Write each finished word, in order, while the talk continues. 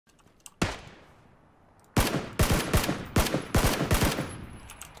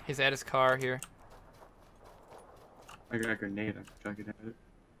He's at his car here. I got a grenade. I'm chucking at it.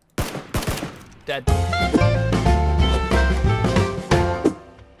 Dead.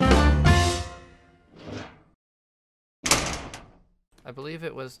 I believe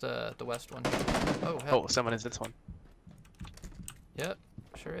it was the west one. Oh, hell. Oh, someone is this one. Yep,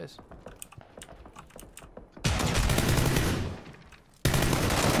 sure is.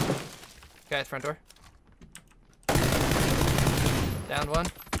 Guy at the front door. Down one.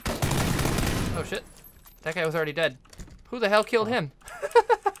 Oh shit. That guy was already dead. Who the hell killed him?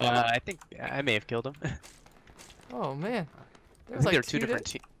 I think I may have killed him. Oh man. I think there were two different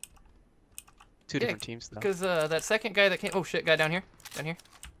teams though. Because that second guy that came. Oh shit, guy down here. Down here.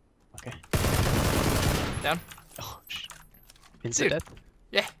 Okay. Down. Oh shit. Instant death?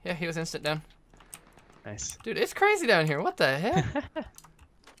 Yeah, he was instant down. Nice. Dude, it's crazy down here. What the heck?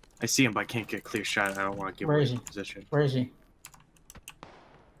 I see him, but I can't get a clear shot. I don't want to give away his position. Where is he?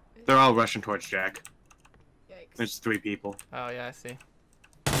 They're all rushing towards Jack. Yikes. There's 3 people. Oh yeah, I see.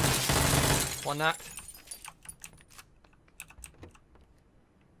 One knocked.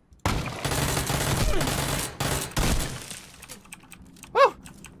 Woo!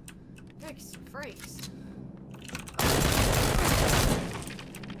 Yikes, freaks.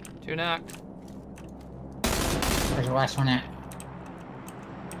 2 knocked. Where's the last one at?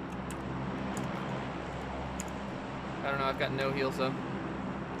 I don't know, I've got no heals though.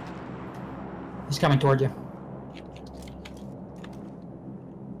 He's coming toward you.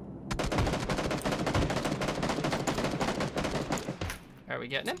 Are we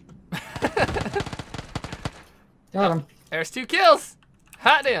getting him? Got him. There's 2 kills!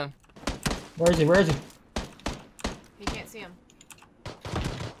 Hot damn! Where is he? Where is he? You can't see him.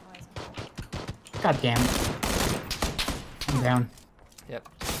 God damn it. I'm down. Yep.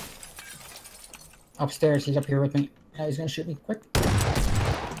 Upstairs, he's up here with me. Yeah, he's gonna shoot me. Quick.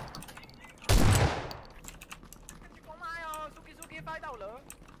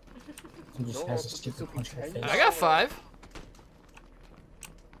 He just has a stupid punch in the face. I got 5.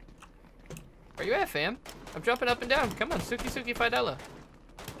 Where you at, fam? I'm jumping up and down. Come on, Suki $5.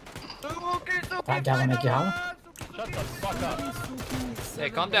 $5 make you holler? Shut the fuck up.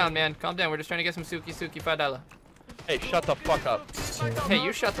 Hey, calm down, man. Calm down. We're just trying to get some Suki $5. Hey, shut the fuck up. Hey,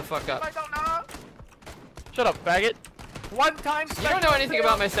 you shut the fuck up. Shut up, faggot. One time. You don't know anything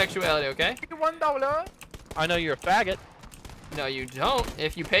about my sexuality, okay? $1. I know you're a faggot. No, you don't.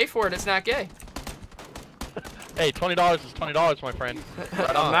 If you pay for it, it's not gay. Hey, $20 is $20, my friend.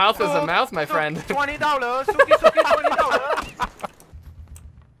 A mouth is a mouth, my friend. $20. Suki, $20.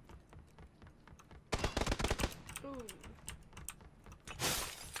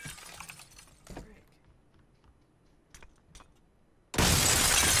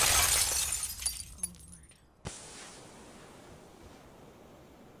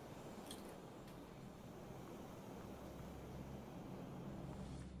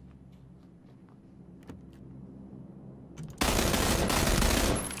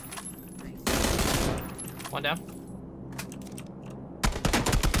 One down.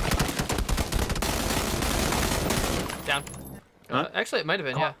 Down. Huh? Actually, it might have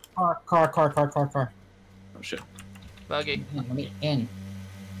been, yeah. Car. Oh shit. Buggy. Let me in.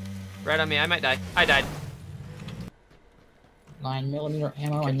 Right on me. I might die. I died. 9mm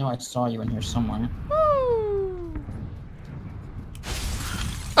ammo. I know I saw you in here somewhere. Woo!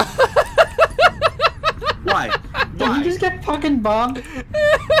 Why? Did you just get fucking bombed?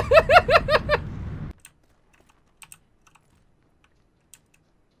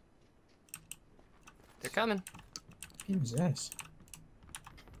 They're coming. Who's this?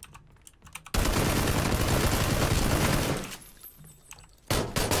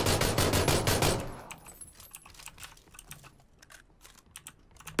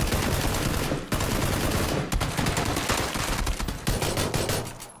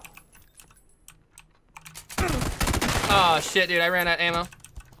 Oh shit, dude, I ran out of ammo.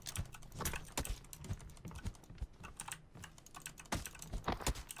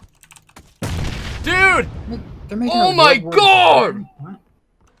 Dude! Oh my god! What?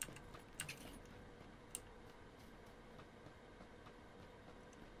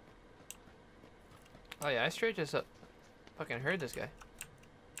 Oh yeah, I straight just fucking heard this guy.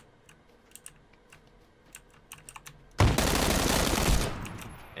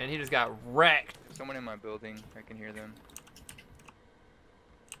 And he just got wrecked. Someone in my building. I can hear them.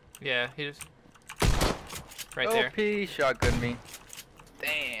 Yeah, he just... Right there. OP shotgun me.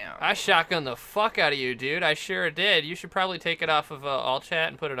 Damn. I shotgunned the fuck out of you, dude. I sure did. You should probably take it off of all chat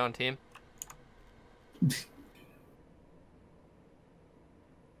and put it on team.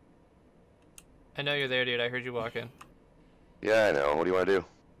 I know you're there, dude. I heard you walk in. Yeah, I know. What do you want to do?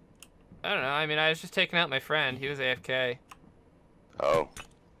 I don't know. I mean, I was just taking out my friend. He was AFK. Oh.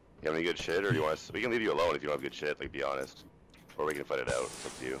 You have any good shit, or do you want us? We can leave you alone if you don't have good shit. Like, be honest, or we can fight it out. It's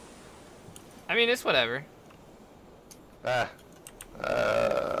up to you. I mean, it's whatever. I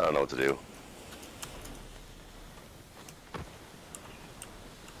don't know what to do.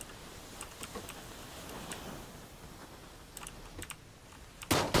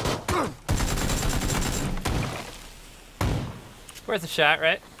 Worth a shot,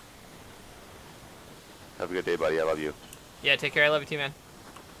 right? Have a good day, buddy. I love you. Yeah, take care. I love you too, man.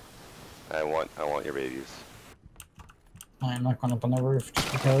 I want your babies. I'm not going up on the roof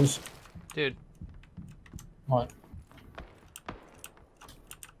just because. Dude. What?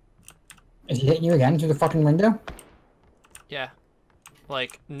 Is he hitting you again through the fucking window? Yeah.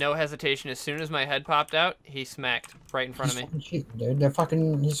 Like, no hesitation. As soon as my head popped out, he smacked right in front of me. Fucking cheating, dude. They're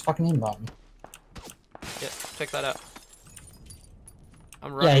fucking. He's fucking aimbotting. Yeah, check that out.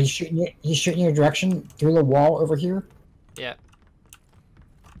 I'm Yeah, running. he's shooting your direction through the wall over here. Yeah.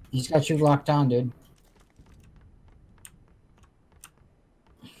 He's got you locked down, dude.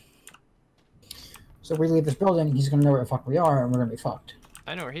 So if we leave this building, he's gonna know where the fuck we are, and we're gonna be fucked.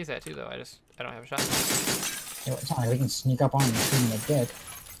 I know where he's at too, though. I don't have a shot. Yeah, it's not like we can sneak up on him and shoot him in the dick.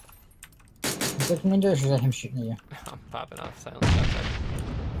 Is that ninja, or is that him shooting at you? I'm popping off silently outside.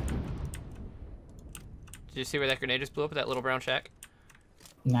 Did you see where that grenade just blew up at that little brown shack?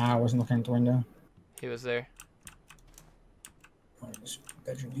 Nah, I wasn't looking at the window. He was there. What is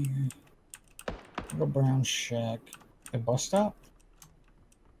bedroom here? Little brown shack. A bus stop?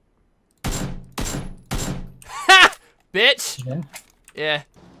 Ha! Bitch! Yeah. Yeah.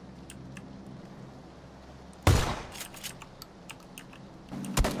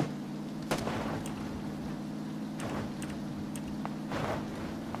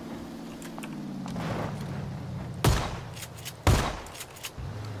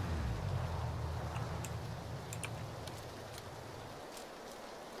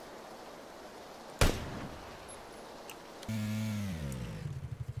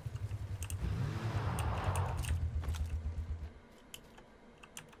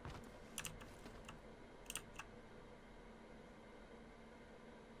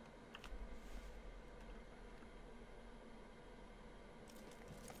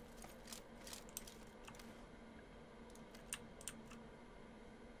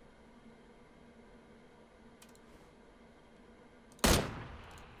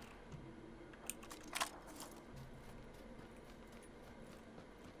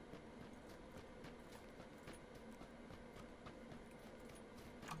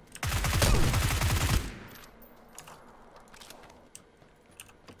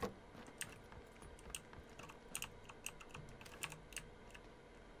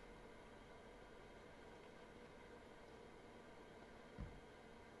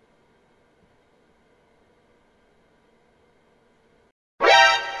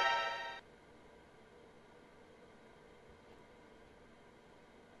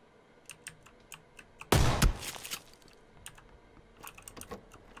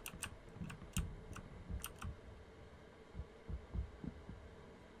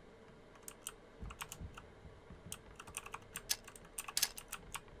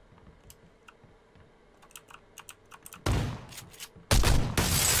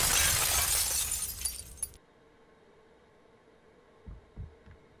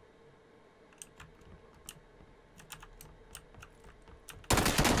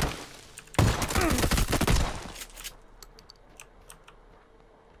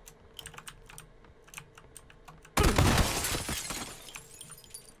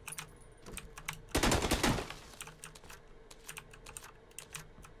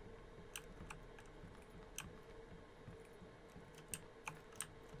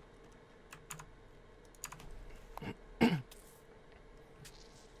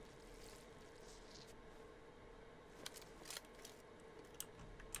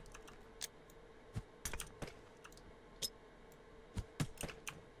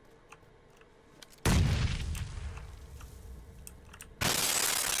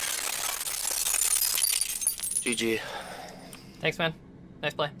 GG. Thanks, man.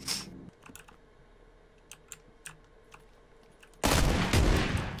 Nice play.